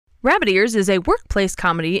Rabbit Ears is a workplace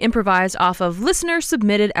comedy improvised off of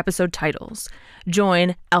listener-submitted episode titles.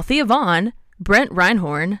 Join Althea Vaughn, Brent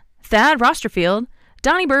Reinhorn, Thad Rosterfield,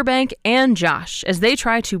 Donnie Burbank, and Josh as they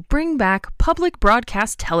try to bring back public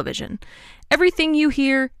broadcast television. Everything you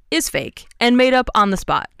hear is fake and made up on the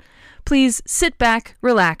spot. Please sit back,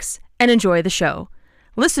 relax, and enjoy the show.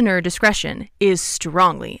 Listener discretion is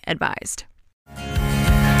strongly advised.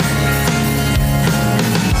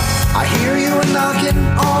 I hear you a knocking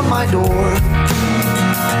on my door.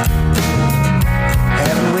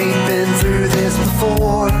 Haven't we been through this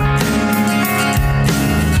before?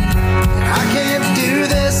 I can't do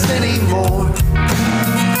this anymore.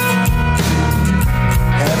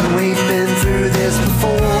 Haven't we been through this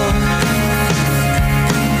before?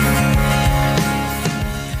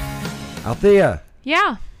 Althea.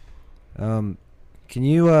 Yeah. Can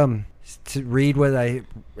you to read what I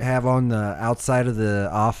have on the outside of the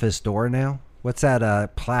office door now? What's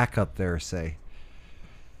that plaque up there say?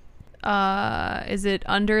 Is it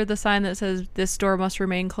under the sign that says this door must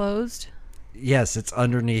remain closed? Yes, it's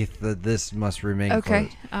underneath the this must remain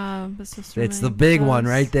closed. It's the big one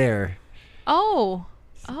right there. Oh,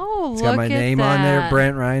 it's look got my name at on there, that.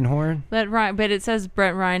 Brent Reinhorn. But it says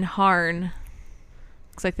Brent Reinharn.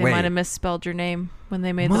 Looks like they might have misspelled your name when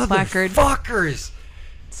they made the placard. Motherfuckers!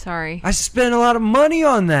 Sorry. I spent a lot of money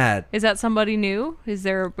on that. Is that somebody new? Who's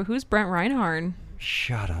Brent Reinharn?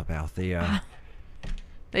 Shut up, Althea.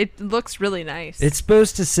 It looks really nice. It's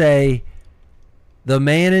supposed to say, the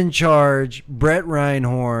man in charge, Brett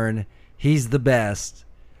Reinhorn, he's the best.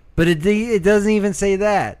 But it doesn't even say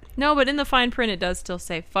that. No, but in the fine print, it does still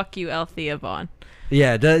say, fuck you, Althea Vaughn.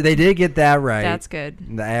 Yeah, they did get that right. That's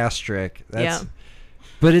good. The asterisk. Yeah.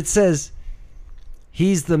 But it says,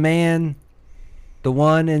 he's the man, the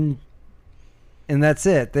one, and that's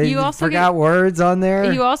it. They forgot words on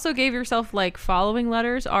there. You also gave yourself, following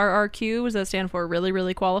letters, RRQ. Does that stand for really,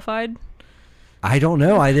 really qualified? I don't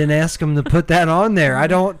know. I didn't ask them to put that on there.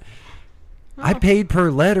 I paid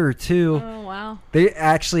per letter, too. Oh, wow. They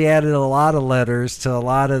actually added a lot of letters to a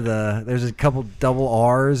lot of there's a couple double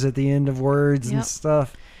R's at the end of words and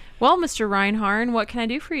stuff. Well, Mr. Reinharn, what can I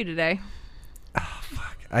do for you today? Oh,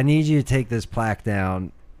 fuck. I need you to take this plaque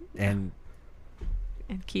down and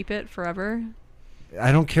keep it forever.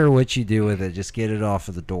 I don't care what you do with it. Just get it off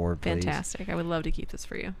of the door, please. Fantastic. I would love to keep this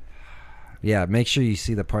for you. Yeah, make sure you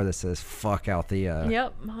see the part that says fuck Althea.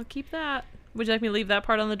 Yep, I'll keep that. Would you like me to leave that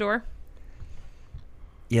part on the door?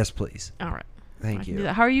 Yes, please. All right. Thank you.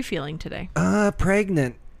 How are you feeling today?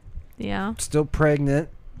 Pregnant. Yeah. Still pregnant.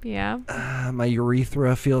 Yeah. My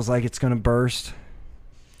urethra feels like it's going to burst.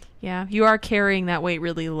 Yeah, you are carrying that weight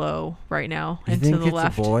really low right now You into think the it's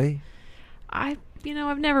left. A boy? I've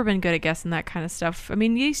never been good at guessing that kind of stuff. I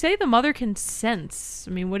mean, you say the mother can sense.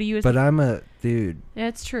 I mean, what do you... But I'm a dude. Yeah,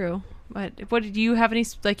 it's true. But do you have any,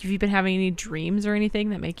 have you been having any dreams or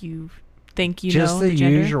anything that make you think you Just know the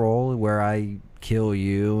gender? usual where I kill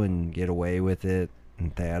you and get away with it,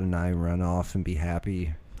 and Thad and I run off and be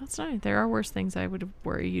happy. That's nice. There are worse things I would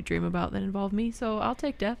worry you dream about that involve me, so I'll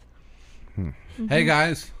take death. Mm-hmm. Hey,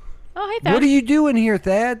 guys. Oh, hey, Thad. What are you doing here,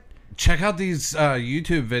 Thad? Check out these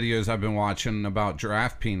YouTube videos I've been watching about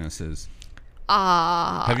giraffe penises.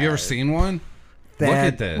 Have you ever seen one? Thad, look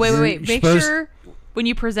at this. Wait. Make sure when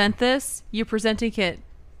you present this, you're presenting it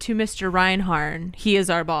to Mr. Reinharn. He is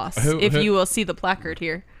our boss. If you will see the placard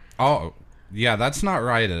here. Oh, yeah, that's not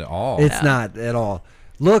right at all. It's not at all.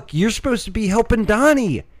 Look, you're supposed to be helping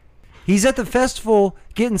Donnie. He's at the festival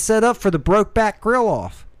getting set up for the Brokeback Grill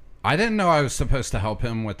Off. I didn't know I was supposed to help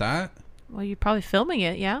him with that. Well, you're probably filming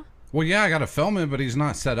it, yeah? Well, yeah, I got to film it, but he's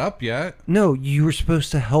not set up yet. No, you were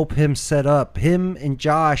supposed to help him set up. Him and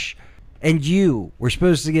Josh and you were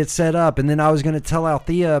supposed to get set up, and then I was going to tell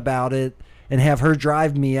Althea about it and have her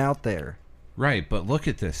drive me out there. Right, but look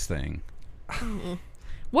at this thing.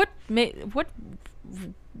 What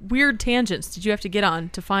weird tangents did you have to get on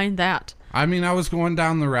to find that? I mean, I was going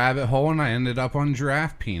down the rabbit hole, and I ended up on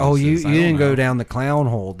giraffe penises. Oh, you didn't go down the clown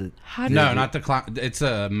hole. No, not the clown. It's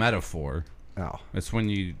a metaphor. Oh. It's when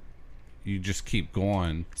you just keep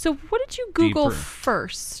going. So what did you Google deeper.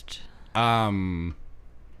 First? Hairy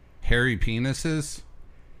penises.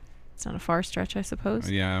 It's not a far stretch, I suppose.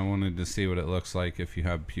 Yeah, I wanted to see what it looks like if you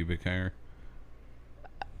have pubic hair.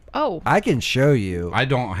 Oh. I can show you. I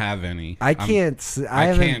don't have any. I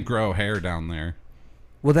can't grow hair down there.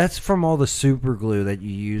 Well, that's from all the super glue that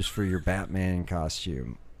you use for your Batman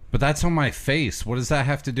costume. But that's on my face. What does that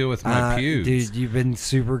have to do with my pubes? Dude, you've been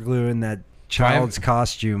super gluing that child's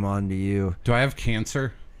costume onto you. Do I have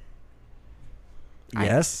cancer?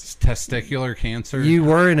 Yes. Testicular cancer? You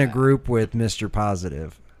were in a group with Mr.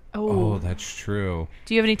 Positive. Oh, that's true.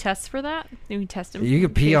 Do you have any tests for that? You can test him. You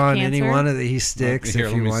could pee on any cancer? one of these sticks Here,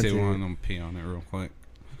 if let you me want see to. one. I'll pee on it real quick.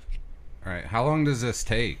 All right, how long does this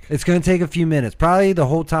take? It's going to take a few minutes. Probably the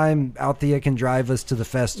whole time Althea can drive us to the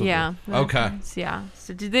festival. Yeah. Okay. Yeah.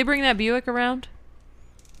 So did they bring that Buick around?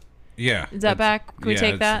 Yeah. Is that back? Can we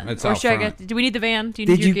take that? It's or out should I front. get? Do we need the van? Do you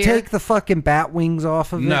need Did your you gear? take the fucking bat wings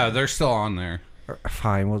off of it? No, they're still on there.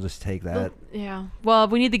 Fine, we'll just take that. Yeah. Well,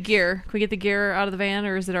 we need the gear. Can we get the gear out of the van,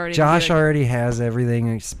 or is it already? Josh in the Buick? already has everything.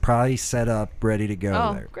 It's probably set up, ready to go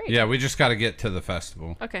Oh, there. great. Yeah, we just got to get to the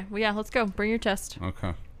festival. Okay. Well, yeah. Let's go. Bring your test.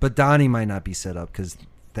 Okay. But Donnie might not be set up because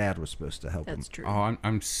Thad was supposed to help him. That's true. Oh,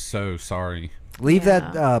 I'm so sorry. Leave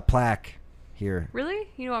Yeah. that plaque here. Really?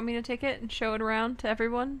 You don't want me to take it and show it around to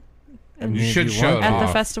everyone I mean, You if should show want it at to. the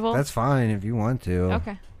off. festival? That's fine if you want to.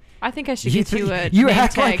 Okay. I think I should get you a you name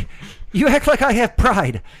act tag. like you act like I have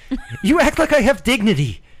pride. You act like I have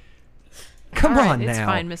dignity. Come All right, on it's now.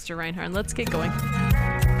 fine, Mr. Reinhardt. Let's get going.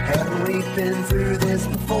 Haven't we been through this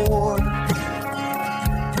before?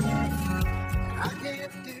 I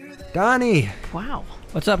can't do that. Donnie, Wow.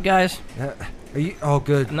 What's up, guys? are you? Oh,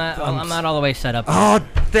 good. I'm not all the way set up. Oh,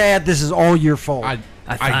 Thad, this is all your fault. I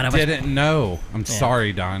thought I was- didn't know. I'm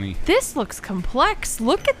sorry, Donnie. This looks complex.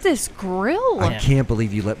 Look at this grill. I can't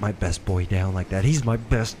believe you let my best boy down like that. He's my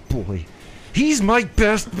best boy. He's my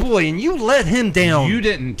best boy, and you let him down. You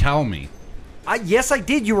didn't tell me. Yes, I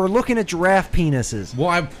did. You were looking at giraffe penises. Well,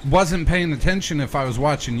 I wasn't paying attention if I was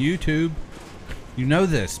watching YouTube. You know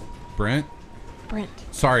this, Brent. Brent,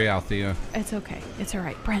 Sorry, Althea. it's okay. It's all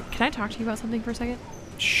right. Brent, can I talk to you about something for a second?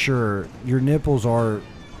 Sure, your nipples are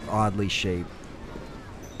oddly shaped.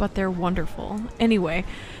 But they're wonderful. Anyway,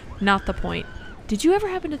 not the point. Did you ever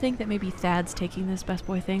happen to think that maybe Thad's taking this best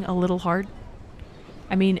boy thing a little hard?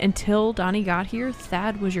 I mean, until Donnie got here,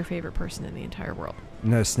 Thad was your favorite person in the entire world.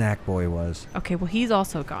 No, Snack Boy was. Okay, well, he's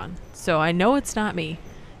also gone. So I know it's not me.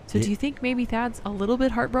 So do you think maybe Thad's a little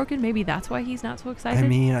bit heartbroken? Maybe that's why he's not so excited I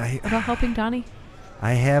mean, about helping Donnie?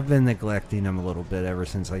 I have been neglecting him a little bit ever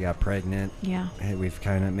since I got pregnant. Yeah. Hey, we've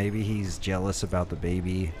kind of, maybe he's jealous about the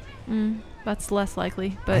baby. That's less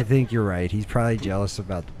likely. I But, think you're right. He's probably jealous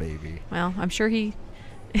about the baby. well, I'm sure he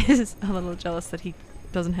is a little jealous that he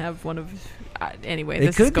doesn't have one of... anyway, It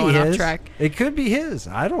this could is going be off his. track. It could be his.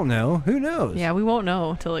 I don't know. Who knows? Yeah, we won't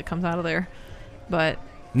know till it comes out of there. But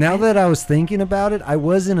Now that I was thinking about it, I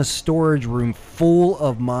was in a storage room full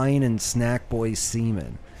of mine and Snack Boy's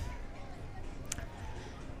semen.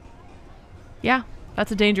 yeah,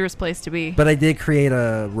 that's a dangerous place to be. But I did create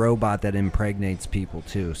a robot that impregnates people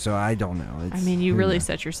too, so I don't know. I mean, you who really knows?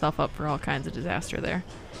 set yourself up for all kinds of disaster there.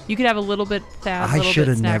 You could have a little bit Thad, a I little should bit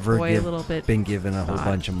have Snack never Boy, a little bit... been given a whole God.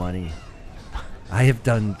 bunch of money. I have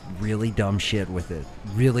done really dumb shit with it.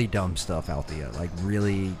 Really dumb stuff, Althea. Like,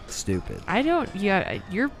 really stupid. I don't... Yeah,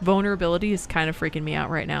 your vulnerability is kind of freaking me out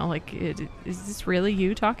right now. Like, is this really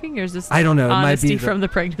you talking? Or is this I don't know. It might honesty be from the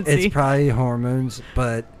pregnancy? It's probably hormones,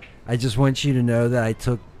 but I just want you to know that I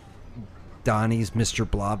took Donnie's Mr.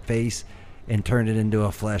 Blobface and turned it into a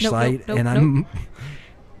fleshlight, nope, and nope.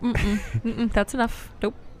 I'm Mm-mm, that's enough.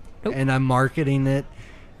 Nope. and I'm marketing it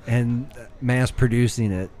and mass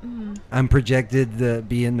producing it. Mm. I'm projected to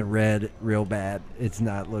be in the red real bad. It's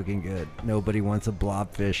not looking good. Nobody wants a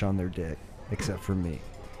blobfish on their dick except for me.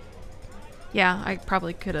 Yeah, I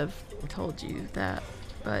probably could have told you that.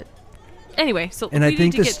 But anyway, so And we I need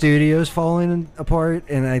think to the get... studio's falling apart,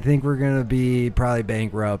 and I think we're going to be probably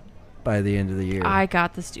bankrupt by the end of the year. I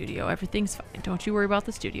got the studio. Everything's fine. Don't you worry about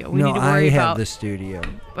the studio. We no, need to worry I have about... the studio.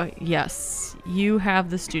 But yes, you have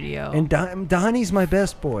the studio. And Donnie's my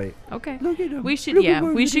best boy. Okay. Look at him. We should, Look at yeah,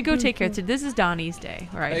 my we should little go take care. best So this is Donnie's day,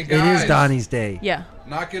 all right? Hey, It guys. is Donnie's day. Yeah.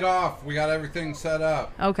 Knock it off. We got everything set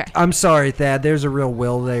up. Okay. I'm sorry, Thad. There's a real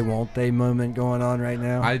will they, won't they moment going on right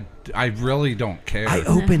now. I really don't care. I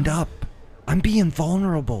opened up. I'm being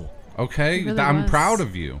vulnerable. Okay, It really I'm was. proud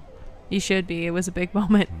of you. You should be. It was a big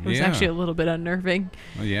moment. It was Yeah. actually a little bit unnerving.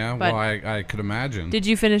 Yeah, But- well, I could imagine. Did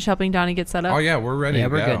you finish helping Donnie get set up? Oh yeah, we're ready. Yeah,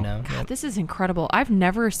 to we're go. good now. God, this is incredible. I've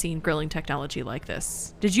never seen grilling technology like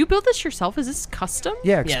this. Did you build this yourself? Is this custom?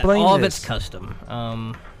 Yeah, Yeah, explain all of this. it's custom.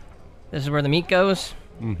 This is where the meat goes.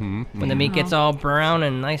 Mm-hmm. When the meat gets all brown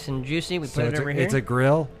and nice and juicy, we So put it it's over a, here. it's a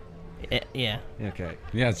grill? Yeah. Okay.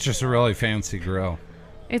 Yeah, it's just a really fancy grill.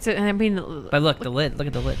 It's a, I mean, But look, the lid. Look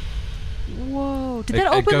at the lid. whoa. Did It,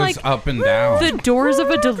 that it open goes like up and down. the doors of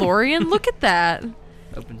a DeLorean? Look at that.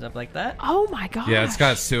 Opens up like that. Oh my god. Yeah, it's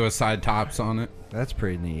got suicide tops on it. That's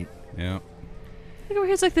pretty neat. Yeah. Look over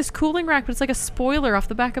here, it's like this cooling rack, but it's like a spoiler off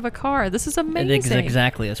the back of a car. This is amazing. It is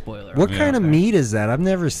exactly a spoiler. What Yeah, kind of okay. meat is that? I've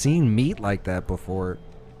never seen meat like that before.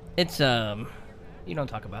 It's you don't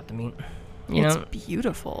talk about the meat. You it's know,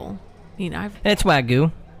 beautiful. I mean, it's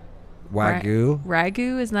Wagyu. Wagyu.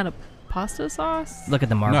 Ragu, isn't that a pasta sauce? Look at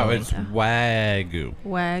the marbling. No, it's Wagyu.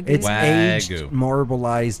 Wagyu. It's Wagyu. aged,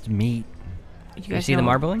 marbleized meat. You You see the know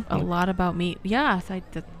marbling? A lot about meat. Yeah,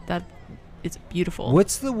 that it's beautiful.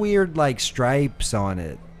 What's the weird like stripes on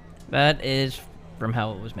it? That is from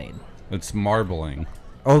how it was made. It's marbling.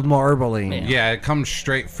 Oh, marbling. Yeah. Yeah, it comes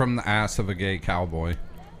straight from the ass of a gay cowboy.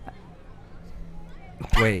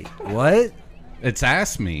 Wait, what? It's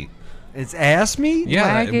ass meat. It's ass meat?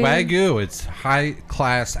 Yeah, Wagyu? Wagyu. It's high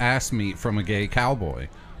class ass meat from a gay cowboy.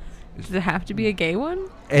 Does it have to be a gay one? Well,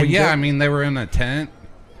 And yeah, the- I mean, they were in a tent.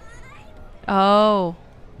 Oh.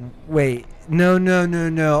 Wait, no.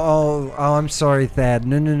 Oh, I'm sorry, Thad.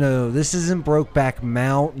 No. This isn't Brokeback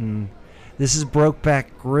Mountain. This is Brokeback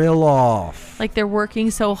Grill Off. Like they're working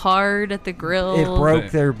so hard at the grill. It broke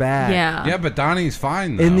their back. Yeah. Yeah, but Donnie's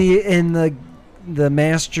fine, though. In the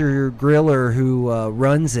master griller who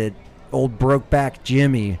runs it, old Brokeback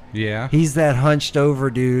Jimmy. Yeah. He's that hunched over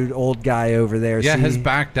dude, old guy over there. Yeah, See? his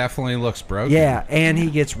back definitely looks broken. Yeah, and he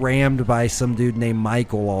gets rammed by some dude named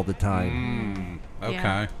Michael all the time. Okay.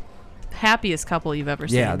 Yeah. Happiest couple you've ever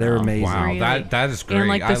seen. Yeah, they're though. amazing. Wow, Really. that is And, great.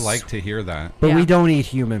 like, I the like to hear that. But we Yeah. don't eat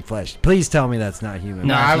human flesh. Please tell me that's not human.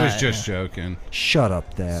 No, flesh. I it's was not, just joking. Shut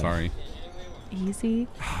up, Dad. Sorry. Easy.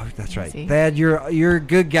 Oh, that's right. Easy. Thad, you're a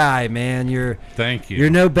good guy, man. You're Thank you.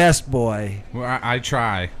 no best boy. Well, I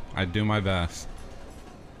try. I do my best.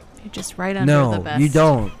 You're just right under the No, best. you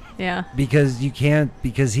don't. Yeah. Because you can't.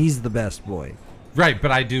 Because he's the best boy. Right,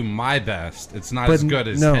 but I do my best. It's not But as good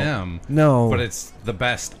as no, him. no. But it's the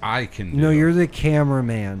best I can do. No, you're the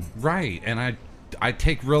cameraman. right, and I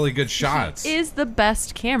take really good shots. He is the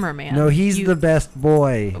best cameraman. No, he's the best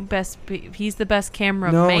boy. He's the best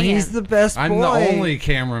cameraman. No, he's the best boy. I'm the only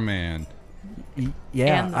cameraman.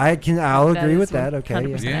 Yeah, And I'll that agree is with that. Okay.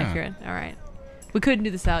 100% Yeah. Yeah. accurate. All right. We couldn't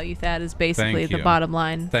do this without you. That is basically Thank the you. bottom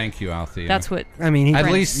line. Thank you, Althea. That's what. I mean, he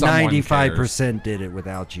At least someone 95% did it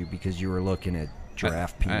without you because you were looking at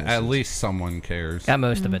giraffe penises. At least someone cares. Got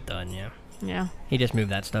most of it done, yeah. Yeah. He just moved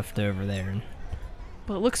that stuff to over there. And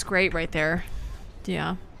But it looks great right there.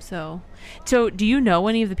 Yeah. So do you know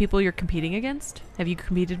any of the people you're competing against? Have you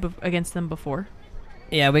competed against them before?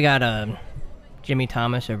 yeah, we got Jimmy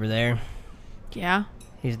Thomas over there. Yeah.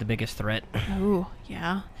 He's the biggest threat. Oh,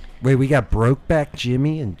 yeah. Wait, we got Brokeback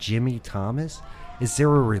Jimmy and Jimmy Thomas? Is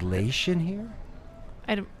there a relation here?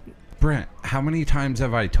 I don't. Brent, how many times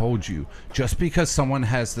have I told you, just because someone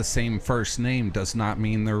has the same first name does not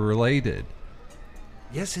mean they're related?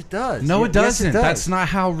 Yes, it does. No, it Yes, doesn't. does. That's not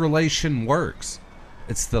how relation works.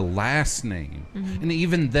 It's the last name. Mm-hmm. And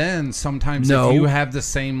even then, sometimes No. if you have the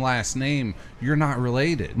same last name, you're not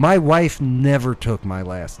related. My wife never took my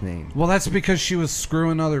last name. Well, that's because she was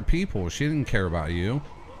screwing other people. She didn't care about you.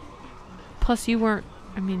 Plus, you weren't.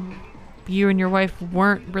 I mean, you and your wife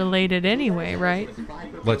weren't related anyway, right?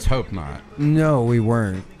 Let's hope not. No, we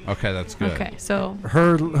weren't. Okay, that's good. Okay, so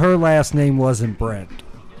Her last name wasn't Brent.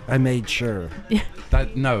 I made sure.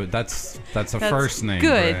 That's a That's first name.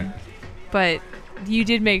 good. Brent. but you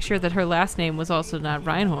did make sure that her last name was also not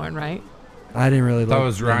Reinhorn, right? I didn't really That look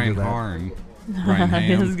was into Ryan that. Harn.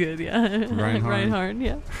 That was good, yeah. Reinhorn. Reinhorn,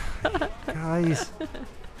 yeah. Guys,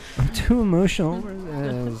 I'm too emotional for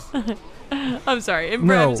this. I'm sorry. And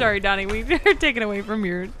No. I'm sorry, Donnie. We're taking away from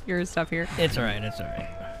your stuff here. It's alright, it's alright.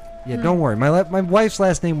 Yeah, don't worry. My wife's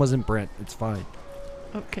last name wasn't Brent. It's fine.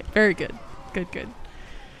 Okay, very good. Good.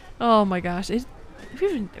 Oh my gosh.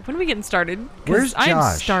 When are we getting started? 'Cause Where's I'm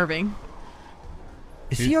Josh? starving.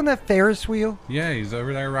 Is he on that Ferris wheel? Yeah, he's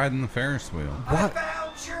over there riding the Ferris wheel. What?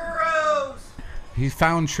 He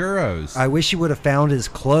found churros. I wish he would have found his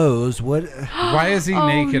clothes. What? Why is he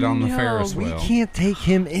naked on the no. Ferris We wheel? can't take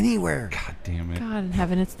him anywhere. God damn it. God in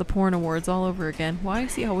heaven, it's the porn awards all over again. Why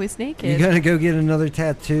is he always You naked? gonna go get another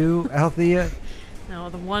tattoo, Althea? No,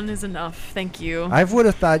 the one is enough. Thank you. I would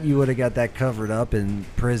have thought you would have got that covered up in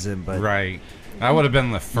prison, but Right. That would have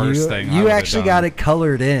been the first thing I you would've actually done. got it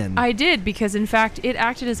colored in. I did because, in fact, it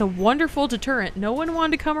acted as a wonderful deterrent. No one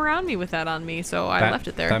wanted to come around me with that on me, so I left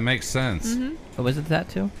it there. That makes sense. What was it that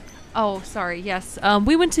too? Oh, sorry. Yes.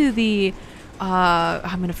 We went to the.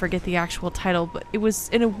 I'm going to forget the actual title, but it was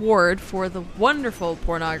an award for the wonderful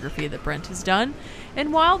pornography that Brent has done.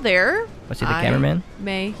 And while there. Was he the cameraman?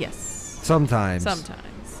 Yes. Sometimes.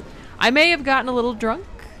 I may have gotten a little drunk,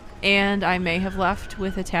 and I may have left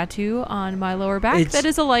with a tattoo on my lower back It's- that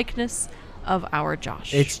is a likeness of our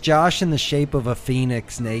Josh. It's Josh in the shape of a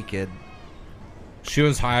phoenix naked. She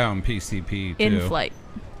was high on PCP, too. in flight.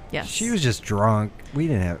 Yes. She was just drunk. We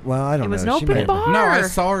didn't have. Well, I don't know. It was an She open may have- bar. No, I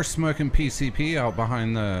saw her smoking PCP out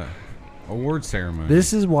behind the award ceremony.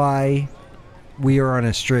 This is why we are on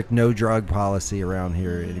a strict no drug policy around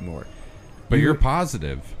here anymore. But you're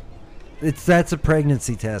positive. That's a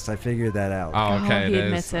pregnancy test. I figured that out. Oh, okay. he it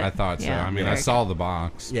admits is. it. I thought so. Yeah. I mean, Yeah. I saw the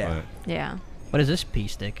box. Yeah. Yeah. What is this pee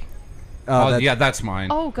stick? Oh, yeah, that's mine.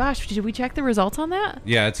 Oh gosh, did we check the results on that?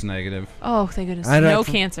 Yeah, it's negative. Oh, thank goodness. I don't- No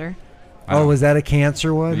cancer. Oh, was that a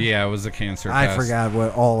cancer one? Yeah, it was a cancer I test. forgot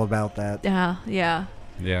all about that. Yeah, yeah.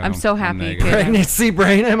 Yeah, I'm so happy. negative. Kid. Pregnancy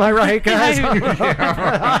brain, am I right, guys?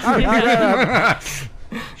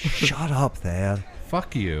 Shut up, Thad.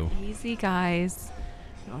 Fuck you. Easy, guys.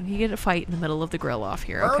 Don't you get a fight in the middle of the grill off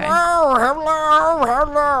here, okay?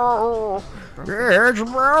 Hello. It's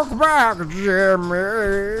Brokeback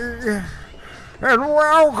Jimmy. And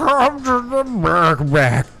welcome to the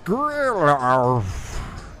Brokeback Grill Off.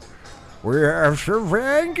 We have some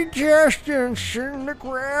fine contestants in the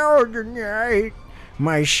crowd tonight.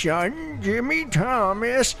 My son, Jimmy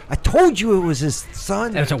Thomas. I told you it was his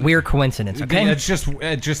son. That was a weird coincidence, okay? It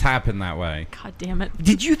just happened that way. God damn it.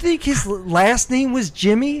 Did you think his last name was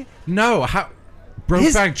Jimmy? No, how?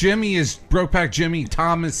 Brokeback Jimmy is Brokeback Jimmy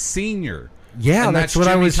Thomas Sr. Yeah, And that's what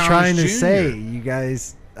Jimmy I was Thomas trying to Jr.. say. You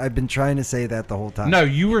guys, I've been trying to say that the whole time. No,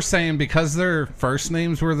 you were saying because their first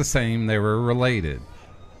names were the same, they were related.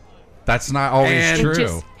 That's not always And true.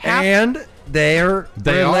 just And they're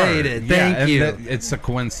They related. are. Yeah, Thank and you. it's a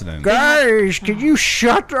coincidence. Guys, could you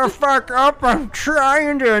shut the fuck up? I'm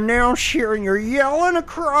trying to announce here and you're yelling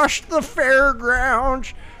across the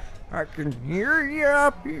fairgrounds. I can hear you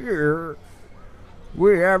up here.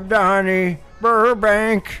 We have Donnie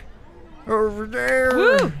Burbank over there.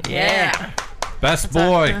 Woo! Yeah. Best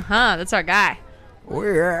boy. Uh-huh, that's our guy. We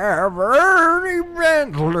have Ernie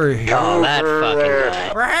Bentley. Oh, that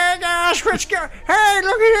fucking guy. Hey guys, what's going? Hey,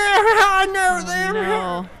 look at that! I know them.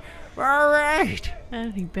 No. All right.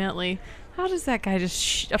 Anthony Bentley. How does that guy just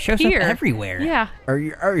Shows appear? up everywhere. Yeah. Are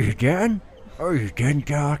you done? Are you done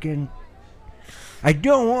talking? I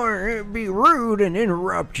don't want to be rude and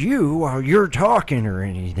interrupt you while you're talking or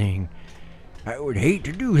anything. I would hate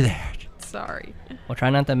to do that. Sorry. We'll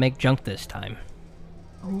try not to make junk this time.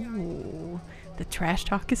 Ooh. The trash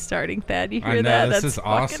talk is starting, Thad. You hear I know, that? this That's is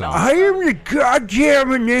fucking awesome. I am the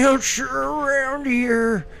goddamn announcer around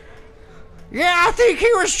here. Yeah, I think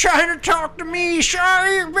he was trying to talk to me.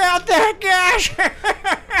 Sorry about that, guys.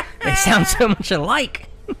 They sound so much alike.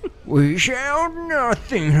 We sound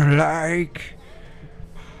nothing alike.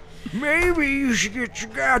 Maybe you should get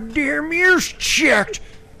your goddamn ears checked.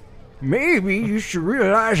 Maybe you should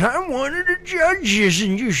realize I'm one of the judges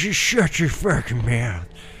and you should shut your fucking mouth.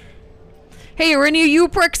 Hey, are any of you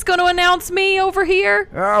pricks going to announce me over here?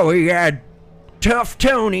 Oh, we got Tough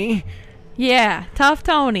Tony. Yeah, Tough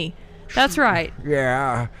Tony. That's right.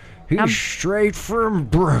 Yeah, he's straight from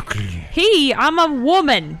Brooklyn. I'm a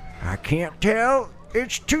woman. I can't tell.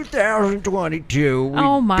 It's 2022. We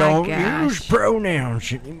Oh my don't gosh. use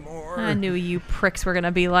pronouns anymore. I knew you pricks were going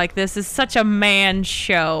to be like this. It's such a man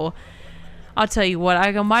show. I'll tell you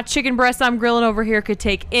what, my chicken breast I'm grilling over here could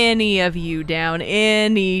take any of you down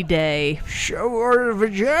any day. So are the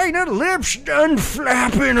vagina lips done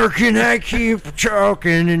flapping, or can I keep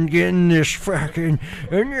talking and getting this fucking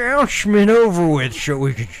announcement over with so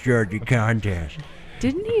we can start the contest?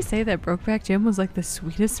 Didn't he say that Brokeback Jim was like the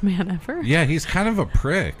sweetest man ever? Yeah, he's kind of a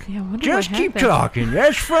prick. Yeah, I wonder Just what keep happened. talking.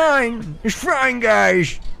 That's fine. It's fine,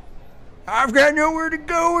 guys. I've got nowhere to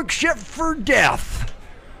go except for death.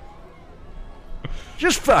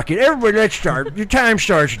 Just fuck it. Everybody, let's start. Your time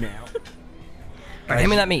starts now. All right, hand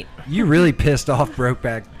me that meat. You really pissed off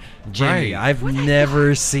Brokeback Jimmy. Right. I've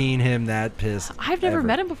never seen him that pissed. I've never ever.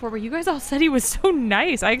 met him before, but you guys all said he was so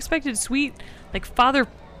nice. I expected sweet, like Father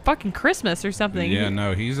fucking Christmas or something. Yeah,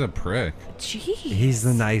 no, he's a prick. Jeez. He's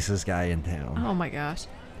the nicest guy in town. Oh my gosh.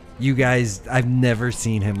 You guys, I've never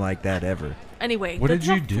seen him like that ever. Anyway, What let's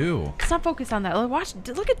did you not- do? Let's not focus on that.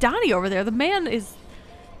 Look at Donnie over there. The man is,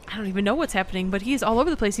 I don't even know what's happening, but he's all over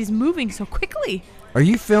the place. He's moving so quickly. Are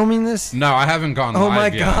you filming this? No, I haven't gone Oh live my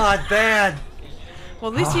yet. God, Dad!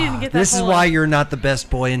 Well, at least he didn't get that. This is whole- why you're not the best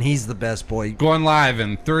boy and he's the best boy. Going live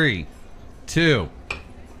in 3, 2.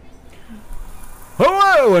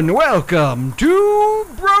 Hello and welcome to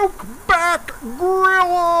Brokeback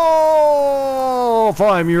Grill Off.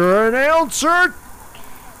 I'm your announcer,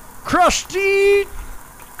 Krusty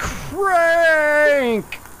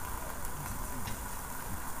Crank.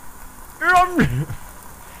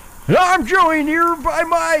 I'm joined here by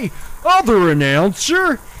my other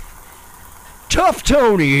announcer, Tough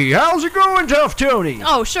Tony. How's it going, Tough Tony?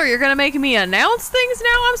 Oh, sure. You're gonna make me announce things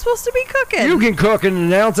now. I'm supposed to be cooking. You can cook and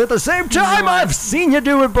announce at the same time. What? I've seen you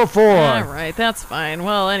do it before. All right, that's fine.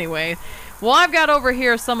 Well, anyway, Well, I've got over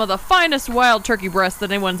here some of the finest wild turkey breasts that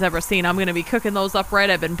anyone's ever seen. I'm going to be cooking those up right.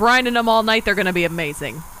 I've been brining them all night. They're going to be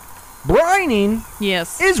amazing. Brining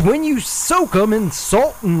Yes. is when you soak them in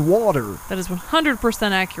salt and water. That is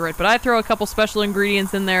 100% accurate, but I throw a couple special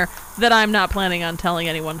ingredients in there that I'm not planning on telling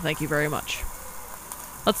anyone. Thank you very much.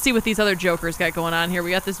 Let's see what these other jokers got going on here. We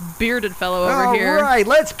got this bearded fellow over here. All right,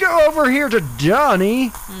 let's go over here to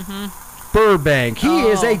Donnie Burbank. He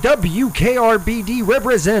is a WKRBD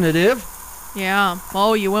representative. Yeah.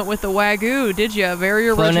 Oh, you went with the Wagyu, did you?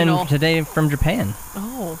 Very Flown original. in today from Japan.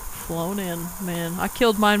 Oh, flown in. Man, I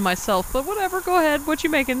killed mine myself, but whatever. Go ahead. What you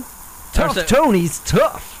making? Tough Tony's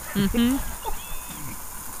tough.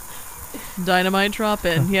 Dynamite drop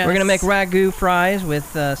in, yes. We're going to make Wagyu fries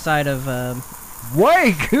with a side of...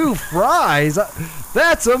 Wagyu fries?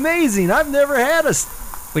 That's amazing. I've never had a...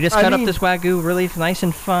 we just cut up this Wagyu really nice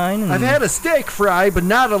and fine. And I've had a steak fry, but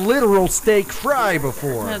not a literal steak fry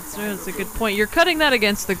before. That's a good point. You're cutting that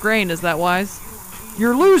against the grain, is that wise?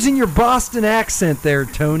 You're losing your Boston accent there,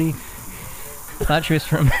 Tony. I thought she was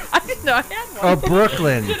from... I didn't know I had one. Oh,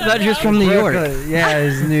 Brooklyn. I thought she was from New York. Brooklyn. Yeah,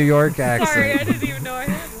 his New York accent. Sorry, I didn't even know I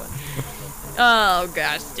had one. Oh,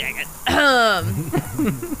 gosh, dang it.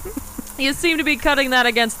 You seem to be cutting that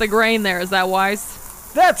against the grain there. Is that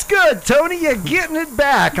wise? That's good, Tony. You're getting it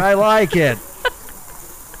back. I like it.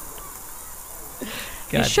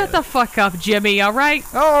 You shut the fuck up, Jimmy, all right?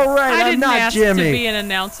 All right, I I'm didn't not ask Jimmy. to be an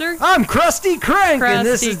announcer. I'm Krusty Crank, and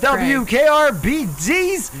this is Krusty Crank.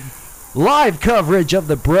 WKRBD's live coverage of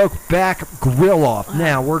the Brokeback Grill Off.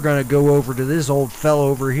 Now, we're going to go over to this old fellow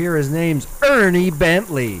over here. His name's Ernie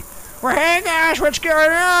Bentley. Well, hey guys, what's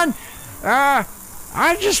going on?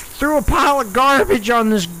 I just threw a pile of garbage on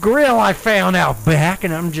this grill I found out back,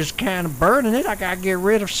 and I'm just kind of burning it. I gotta get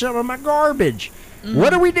rid of some of my garbage.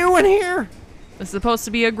 What are we doing here? It's supposed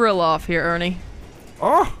to be a grill off here, Ernie.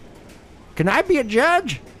 Oh, can I be a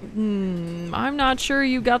judge? I'm not sure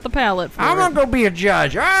you got the palate for I'm it. gonna go be a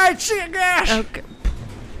judge. All right, see you guys. Okay.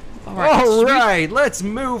 All right, let's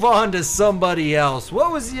move on to somebody else.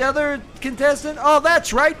 What was the other contestant? Oh,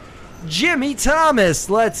 that's right. Jimmy Thomas.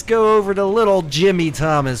 Let's go over to little Jimmy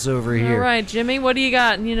Thomas over here. All right, Jimmy, what do you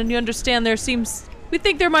got? You understand we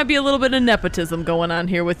think there might be a little bit of nepotism going on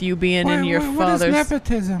here with you being in your father's. What is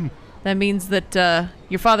nepotism? That means that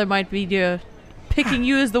your father might be picking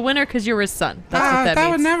you as the winner because you're his son. That's what that that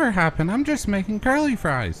means. would never happen. I'm just making curly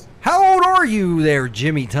fries. How old are you there,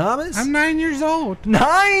 Jimmy Thomas? I'm 9 years old.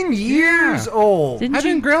 9 years old. Didn't I've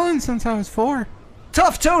you? been grilling since I was 4.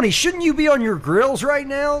 Tough Tony, shouldn't you be on your grills right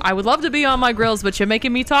now? I would love to be on my grills, but you're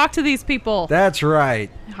making me talk to these people. That's right.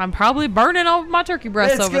 I'm probably burning all my turkey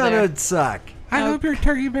breasts It's over there. gonna suck. I hope your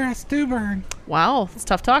turkey breasts do burn. Wow, it's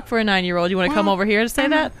tough talk for a 9-year-old. You want to come over here to say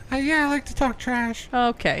that? Yeah, I like to talk trash.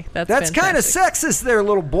 Okay, that's kind of fantastic. sexist there,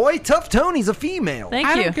 little boy. Tough Tony's a female. Thank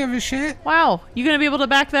I you. don't give a shit. Wow, you gonna be able to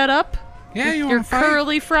back that up? Yeah, you Your want to fight?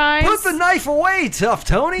 curly fries. Put the knife away, Tough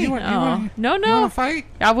Tony. You want, No. You want to fight?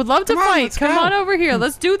 I would love to Come on, fight. let's Come go. on over here.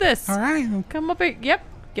 Let's do this. All right. Come up here. Yep.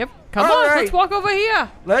 Come All on. right. Let's walk over here.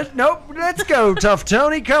 Let's go, Tough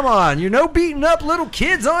Tony. Come on. You're no beating up little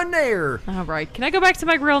kids on there. All right. Can I go back to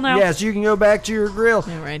my grill now? Yes, you can go back to your grill.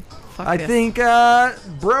 All right. Fuck I this. think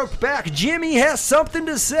Brokeback Jimmy has something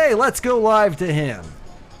to say. Let's go live to him.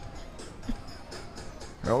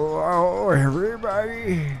 Hello,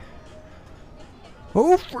 everybody.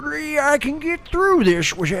 Hopefully I can get through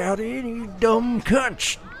this without any dumb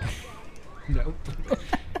cunts. No.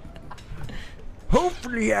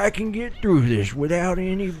 Hopefully I can get through this without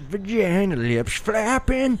any vagina lips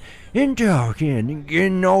flapping and talking and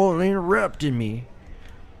getting all interrupting me.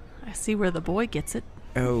 I see where the boy gets it.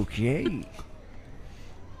 Okay.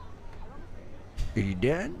 Are you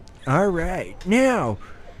done? All right. Now,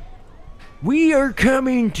 we are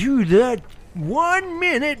coming to the 1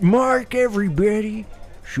 minute mark, everybody.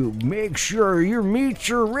 So make sure your meats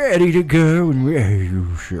are ready to go and ready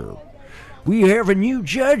to serve. We have a new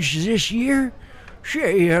judge this year.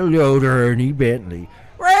 Say hello to Ernie Bentley.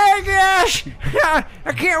 Well, gosh,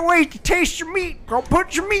 I can't wait to taste your meat. Gonna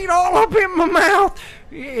put your meat all up in my mouth.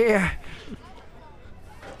 Yeah.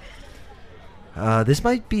 This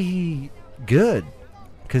might be good,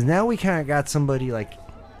 because now we kind of got somebody like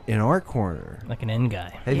in our corner. Like an end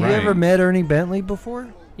guy. Have you Right. ever met Ernie Bentley before?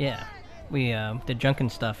 Yeah. We did junk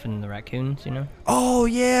and stuff in the raccoons, you know? Oh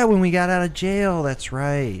yeah, when we got out of jail. That's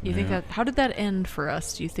right. You think that? How did that end for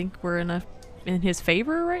us? Do you think we're in his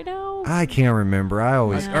favor right now? I can't remember. I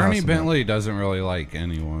always Yeah. toss Ernie him out. Bentley doesn't really like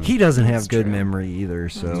anyone. He doesn't have That's good true. memory either.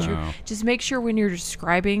 So No. Just make sure when you're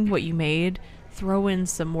describing what you made, throw in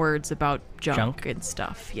some words about junk Junk? and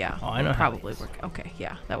stuff. Yeah. Oh, I know Would how probably it is. work. Okay,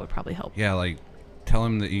 yeah, that would probably help. Yeah, like Tell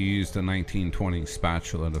him that you used a 1920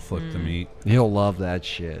 spatula to flip the meat. He'll love that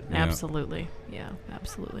shit. Yeah. Absolutely. Yeah,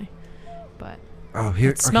 absolutely. But Oh,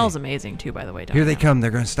 here it smells amazing too, by the way. Here they come. They're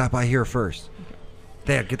going to stop by here first.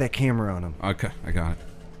 Dad, get that camera on them. Okay, I got it.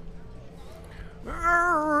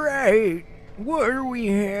 All right. What do we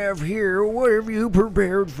have here? What have you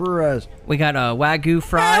prepared for us? We got Wagyu Hey,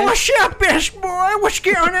 fries. what's up, best boy? What's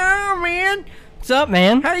going on, man? What's up,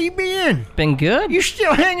 man? How you been? Been good? You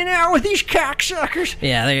still hanging out with these cocksuckers?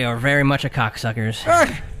 Yeah, they are very much a cocksuckers.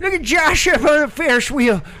 Look at Josh up on the Ferris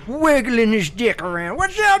wheel, wiggling his dick around.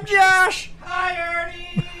 What's up, Josh? Hi,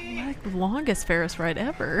 Ernie. Like the longest Ferris ride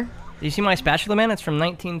ever. Did you see my spatula, man? It's from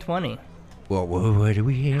 1920. Well, what do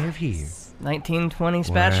we have here? 1920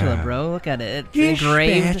 spatula, Wow. bro. Look at it. It's This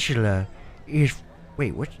engraved. spatula is...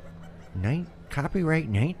 Wait, what's... Copyright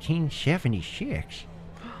 1976.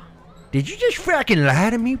 Did you just fucking lie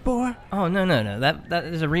to me, boy? Oh, no. That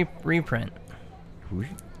is a reprint.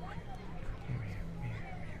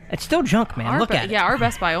 It's still junk, man. Look at it. Yeah, our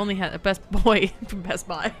Best Buy only had a Best Boy from Best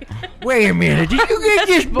Buy. Wait a minute. Did you get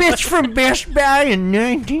this bitch from Best Buy in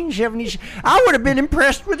 1976? I would have been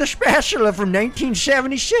impressed with a spatula from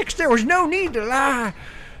 1976. There was no need to lie.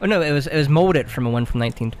 Oh, no, it was molded from a one from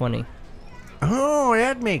 1920. Oh,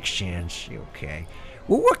 that makes sense. Okay.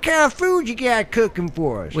 Well, what kind of food you got cooking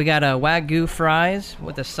for us? We got Wagyu fries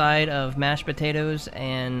with a side of mashed potatoes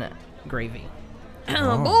and gravy.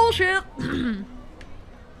 Bullshit.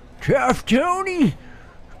 Tough, Tony?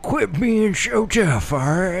 Quit being so tough, all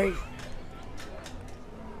right?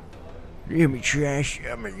 Let me try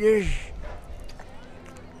some of this.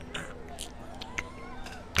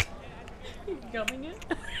 Gumming it?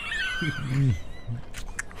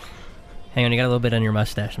 Hang on, you got a little bit on your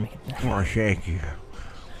mustache. Let me Oh, thank you.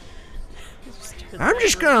 I'm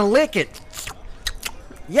just gonna lick it.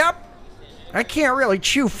 Yep. I can't really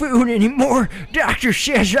chew food anymore. Doctor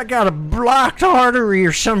says I got a blocked artery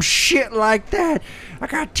or some shit like that. I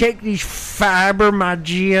gotta take these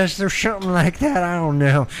fibromyalgia or something like that. I don't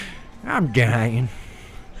know. I'm dying.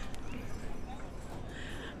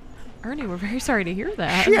 Ernie, we're very sorry to hear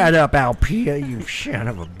that. Shut up, Alpia, you son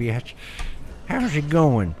of a bitch. How's it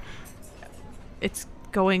going? It's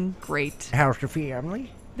going great. How's the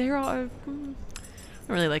family? They're all... I don't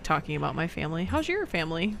really like talking about my family. How's your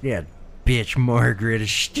family? That bitch Margaret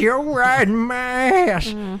is still riding my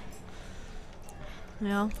ass.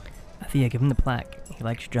 Yeah. Thea, give him the plaque. He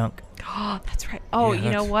likes junk. Oh, that's right. Oh, Yeah, you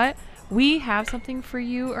know that's- what? We have something for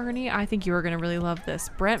you, Ernie. I think you are going to really love this.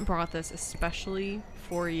 Brent brought this especially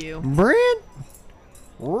for you. Brent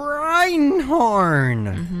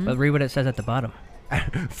Reinhorn. But read what it says at the bottom.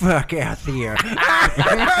 Fuck out there.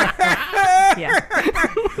 Yeah.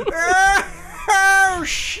 Oh,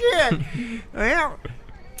 shit. Well,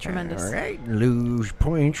 Tremendous. all right. Lose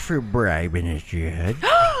points for bribing a judge.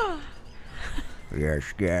 Yes,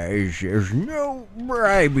 guys, there's no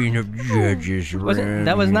bribing of judges around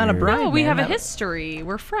That was not a here. bribe. No, we man. have a That- history.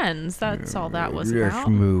 We're friends. That's all that was Let's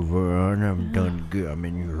about. move on. I'm done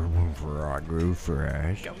gumming your Wagyu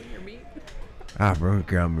fries. I've been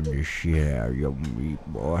gumming the shit out of your meat,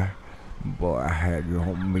 boy. Boy, I had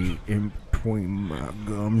your meat in between my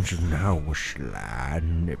gums and I was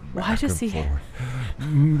sliding it Why back does and he-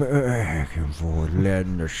 forth. Back and forth,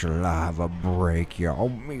 letting the saliva break your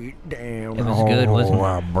meat down. It was good, wasn't it?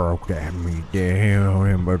 I broke that meat down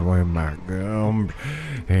in between my gums.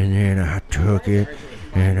 And then I took it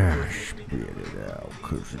and I spit it out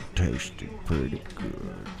because it tasted pretty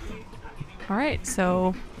good. All right,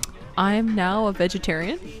 so I'm now a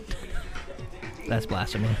vegetarian. That's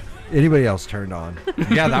blasphemy. Anybody else turned on?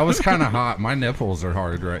 Yeah, that was kind of hot. My nipples are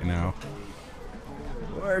hard right now.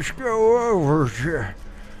 Let's go over to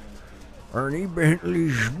Ernie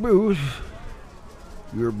Bentley's booth.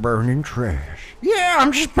 You're burning trash. Yeah,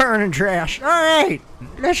 I'm just burning trash. All right,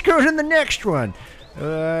 let's go to the next one.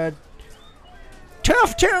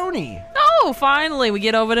 Tough Tony. Oh, finally, we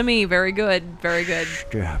get over to me. Very good. Very good.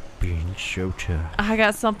 Stop being so tough. I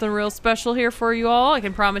got something real special here for you all. I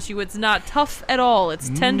can promise you it's not tough at all. It's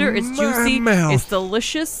tender, it's My juicy, mouth. it's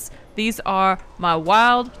delicious. These are my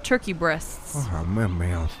wild turkey breasts. Oh, my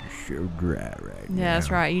mouth is so dry right now. Yeah,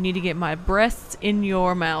 that's right. You need to get my breasts in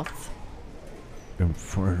your mouth. In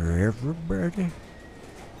front of everybody.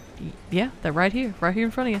 Yeah, they're right here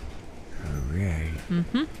in front of you. All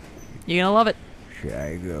right. You're gonna love it. Should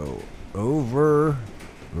I go over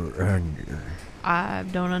or under? I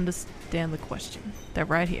don't understand the question. They're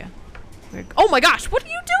right here. Oh my gosh, what are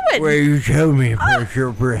you doing? Well, you told me to put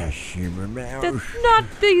your breasts in my mouth. That's not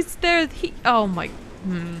these. Oh my.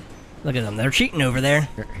 Look at them. They're cheating over there.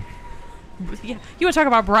 Yeah, you want to talk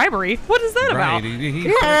about bribery? What is that about?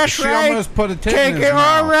 Yeah, that's she right. almost put a tit in Take his it,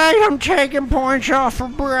 all mouth. right. I'm taking points off for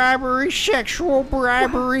bribery, sexual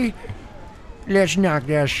bribery. Let's knock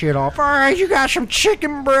that shit off. All right, you got some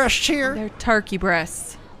chicken breasts here. They're turkey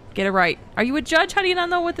breasts. Get it right. Are you a judge? How do you not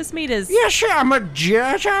know what this meat is? Yes, I'm a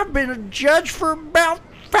judge. I've been a judge for about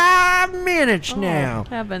 5 minutes now.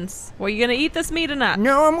 Heavens. Well, you gonna eat this meat or not?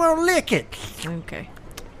 No, I'm gonna lick it. Okay.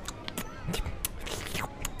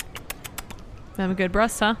 Having good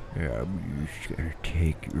breasts, huh? I'm just gonna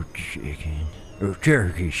take your chicken. Oh,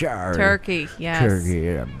 turkey, sorry. Turkey, yes. Turkey,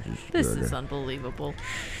 I'm just This gonna is unbelievable.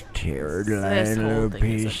 tear a This whole little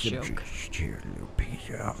thing is a piece of joke. just tear a little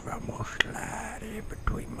piece off. I'm gonna slide it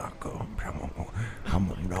between my gums. I'm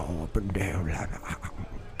gonna gnaw up and down like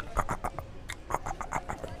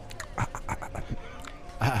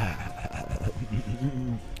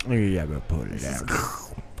yeah, I'm gonna pull it out.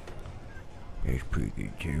 It's pretty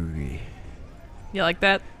good turkey. You like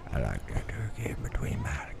that? I like that turkey in between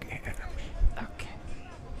my gums. Okay.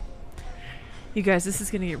 You guys, this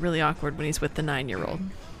is gonna get really awkward when he's with the 9-year-old.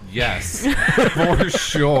 Yes, for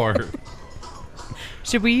sure.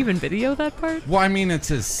 Should we even video that part? Well, I mean, it's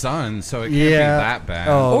his son, so it can't be that bad.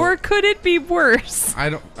 Oh. Or could it be worse? I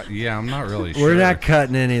don't. Yeah, I'm not really sure. We're not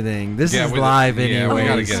cutting anything. This Yeah, is we- live yeah, anyway. we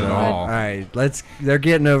gotta get so- it all. All right, they're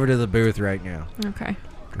getting over to the booth right now. Okay.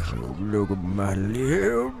 Oh, look at my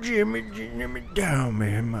little Jimmy down,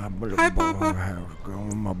 man. My little Hi, boy. Papa. How's it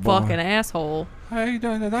going, my boy? Fucking asshole. Hey,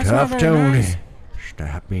 that's not Tough very Tony. nice.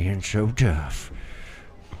 Stop being so tough.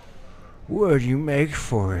 What'd you make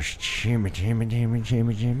for us, Jimmy?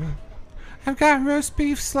 I've got roast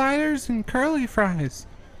beef sliders and curly fries.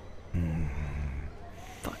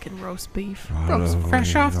 Fucking roast beef.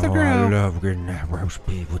 Fresh off the I grill. love getting that roast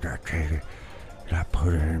beef with that chicken. I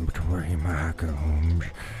put it in between my gums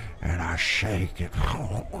and I shake it.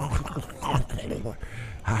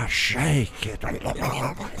 I shake it.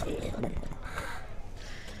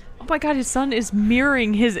 Oh my god, his son is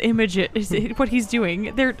mirroring his image. What he's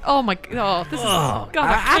doing. They're. Oh my. Oh, this is. God,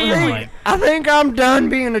 I think I'm done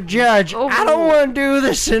being a judge. Oh. I don't want to do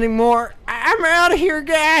this anymore. I'm out of here,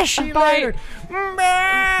 guys. See you Bye. later.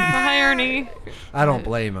 Hi, Ernie. I don't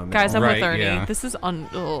blame him. Guys, I'm with Right, Ernie. yeah. This is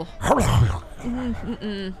ugh.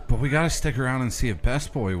 But we gotta stick around and see if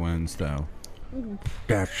Best Boy wins, though.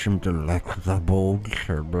 That's some delectable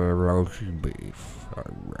roast beef. All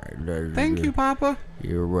right. Thank you, Papa.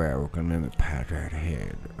 You're welcome. Let me pat that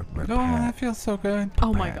head. Oh, that feels so good.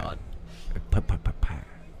 Oh my god.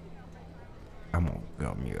 I'm gonna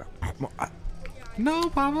gum you up. No,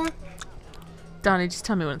 Papa. Donnie, just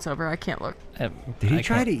tell me when it's over. I can't look. Did he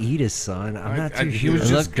try to eat his son? I'm not too He sure. was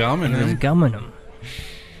just gumming He was him. gumming him.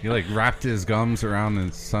 He like wrapped his gums around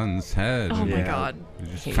his son's head. Oh my Yeah. god.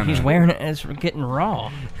 Just He's kinda- wearing it as we're getting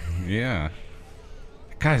raw. Yeah.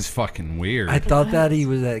 That guy's fucking weird. I thought that he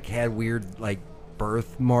was like had weird like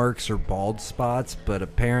birthmarks or bald spots, but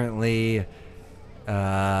apparently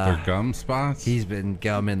Their gum spots. he's been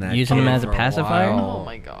gumming that. Using kid him as a for pacifier? while. Oh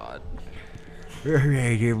my god. All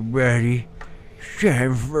right, everybody. It's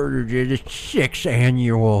time for the 6th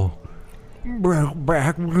annual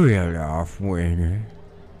Brokeback Grill Off winner.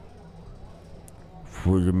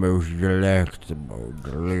 For the most delectable,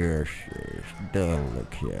 delicious,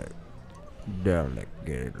 delicately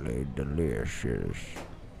delicious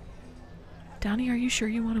Donnie, are you sure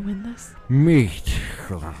you want to win this? meat.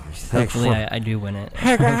 Thanks Hopefully, for- I do win it.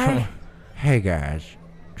 Hey guys. Hey guys.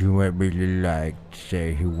 Do you want me to like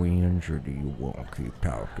say who wins or do you want to keep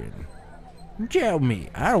talking? Tell me.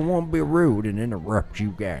 I don't want to be rude and interrupt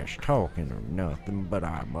you guys talking or nothing, but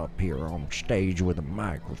I'm up here on stage with a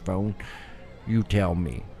microphone. You tell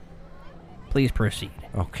me. Please proceed.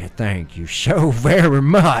 Okay, thank you so very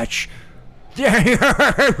much.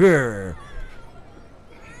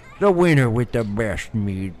 The winner with the best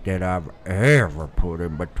meat that I've ever put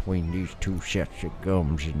in between these two sets of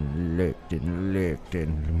gums and licked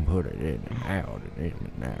and put it in and out and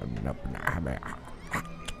in and out and up and out.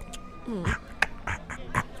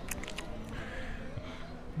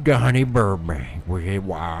 Donnie Burbank with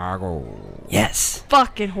Waggle. Yes.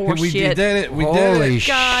 Fucking we horseshit. did it. We Holy did it.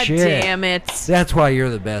 God shit. damn it. That's why you're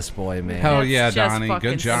the best boy, man. Hell That's yeah, just Donnie. fucking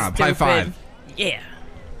Good job. stupid. High five. Yeah.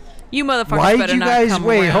 You motherfuckers Why'd better you not guys come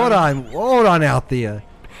wait? around. Hold on, Althea.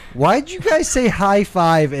 Why'd you guys say high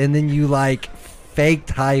five and then you like faked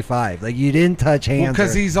high five? Like you didn't touch hands. Well,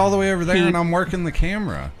 because or- he's all the way over there He- and I'm working the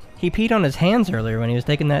camera. He peed on his hands earlier when he was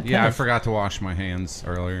taking that Yeah, I test. forgot to wash my hands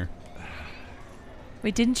earlier.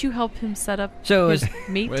 Wait, didn't you help him set up So his is-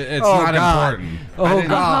 meat? It's Oh, not God. important. Oh, I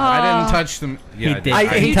God. didn't touch them. Yeah, did.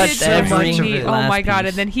 I You touched did so every much of meat. it. Oh Last my god! piece.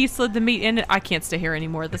 And then he slid the meat in it. I can't stay here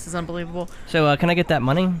anymore. This is unbelievable. So can I get that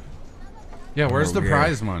money? Yeah, where's the yeah.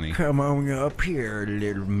 prize money? Come on up here,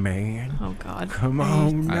 little man. Oh god. Come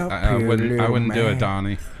on up I here, wouldn't little do it, man.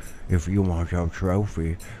 Donnie. If you want your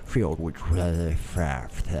trophy filled with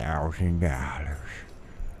 $25,000.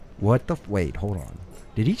 What the? Wait, hold on.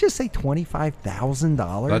 Did he just say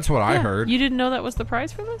 $25,000? That's what I Yeah, heard. You didn't know that was the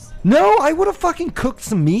prize for this? No, I would have fucking cooked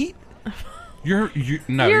some meat. Your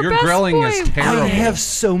Your best grilling boy. is terrible. I have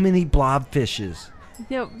so many blobfishes.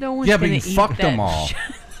 No one's Yeah, but gonna you eat fucked that them all. shit.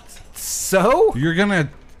 So? You're gonna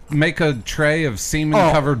make a tray of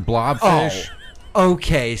semen-covered blobfish.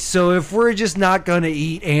 Okay, so if we're just not gonna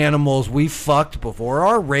eat animals we fucked before,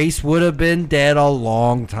 our race would have been dead a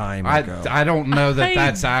long time ago. I don't know that I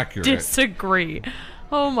that's accurate. Disagree.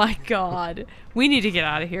 Oh my god. We need to get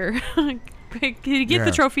out of here. Did you get the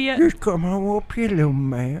Yeah. trophy yet? Just come on up here, little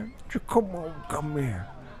man. Just come here.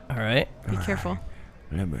 All right. Be careful.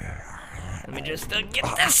 Let me. Let me just get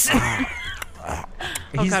this.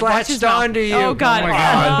 He's God, watch his latched mouth. onto you. Oh god. Oh my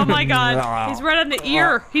God. Oh my god. He's right on the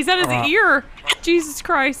ear. He's on his ear. Jesus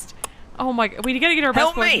Christ. Oh my god. We gotta get our best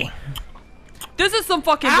Help boy. me! This is some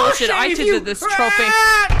fucking bullshit. I did this trophy.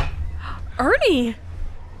 Ernie.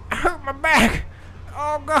 I hurt my back.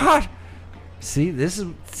 Oh God. See,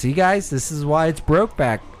 guys, this is why it's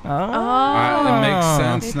Brokeback. Oh. It makes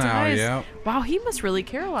sense It now. does. Yeah. Wow, he must really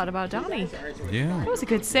care a lot about Donnie. Yeah. That was a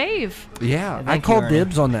good save. Yeah, I thank you, called Ernie.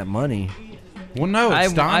 dibs on that money. Well, no,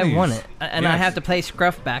 it's I Donnie's. won it, and I Yes. have to pay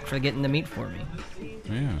Scruff back for getting the meat for me.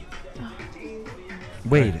 Yeah.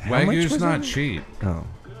 Wait, how much Wagyu's was not it? cheap. Oh,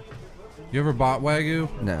 You ever bought Wagyu?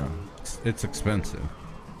 no. It's expensive.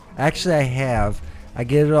 Actually, I have. I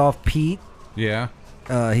get it off Pete. Yeah.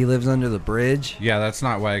 He lives under the bridge. Yeah, that's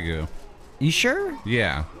not Wagyu. You sure?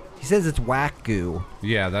 Yeah. He says it's whack goo.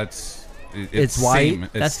 Yeah, that's... It's white?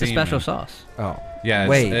 It's That's the special semen. sauce. Oh. Yeah,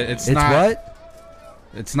 Wait, it's it's not... what?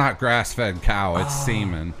 It's not grass-fed cow. It's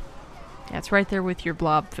semen. Yeah, it's right there with your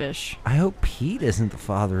blobfish. I hope Pete isn't the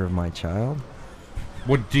father of my child.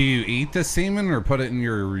 What, do you eat the semen or put it in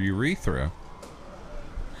your urethra?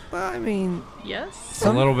 Well, I mean, Yes.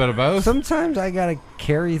 A little bit of both? sometimes I gotta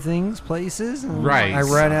carry things places, and Right. I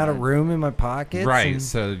run out of room in my pockets. Right, and-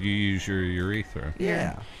 so you use your urethra.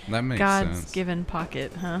 yeah. That makes God's sense. given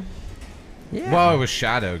pocket, huh? Yeah. Well, it was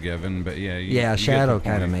Shadow given, but yeah. You get Shadow the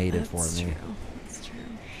kind of point. made it for That's me. true. That's true.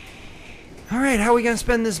 All right, how are we gonna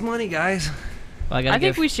spend this money, guys? Well, I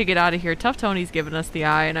think we should get out of here. Tough Tony's giving us the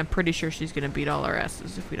eye, and I'm pretty sure she's gonna beat all our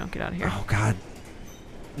asses if we don't get out of here. Oh God.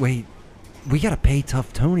 Wait, we gotta pay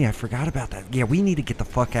Tough Tony. I forgot about that. Yeah, we need to get the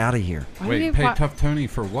fuck out of here. Why do we Wait, pay wa- Tough Tony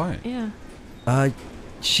for what? Yeah.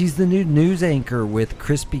 She's the new news anchor with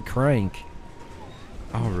Crispy Crank.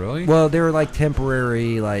 Oh, really? Well, they were like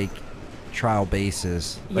temporary, like trial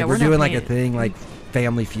basis. Yeah, Like we're we're not doing like a paying- thing like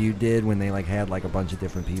Family Feud did when they like had like a bunch of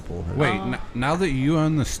different people. Wait, now that you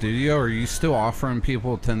own the studio, are you still offering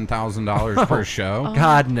people $10,000 per show?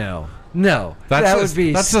 God, no. No, That's that a- would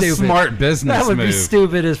be that's stupid. a smart business That would be move.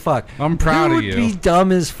 stupid as fuck. I'm proud Who of would you. be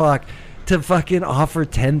dumb as fuck to fucking offer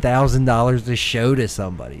 $10,000 to show to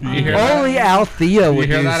somebody? You hear that? Only Althea would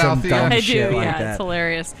hear do that, some Althea? dumb I do, shit like yeah, that. it's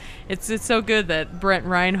hilarious. It's so good that Brent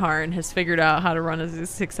Reinhardt has figured out how to run a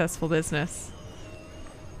successful business.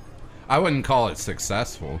 I wouldn't call it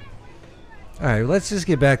successful. All right, let's just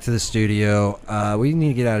get back to the studio. We need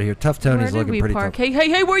to get out of here. Tough Where Tony's did looking we pretty park? tough.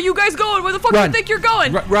 Hey, where are you guys going? Where the fuck do you Run. think you're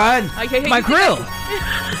going? Run! Hey, My you think grill!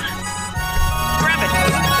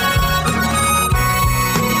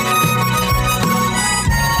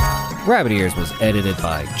 Rabbit Ears was edited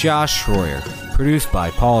by Josh Schroyer, produced by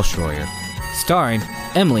Paul Schroyer, starring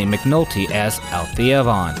Emily McNulty as Althea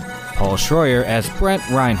Vaughn, Paul Schroyer as Brent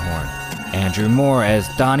Reinhorn, Andrew Moore as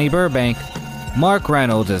Donnie Burbank, Mark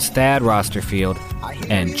Reynolds as Thad Rosterfield,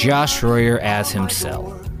 and Josh Schroyer as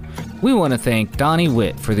himself. We want to thank Donnie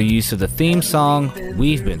Witt for the use of the theme song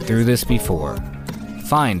We've Been Through This Before.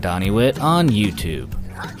 Find Donnie Witt on YouTube.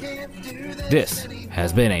 This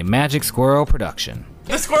has been a Magic Squirrel production.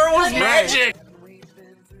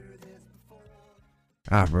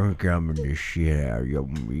 I'm gonna come the shit out of your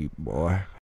meat, boy.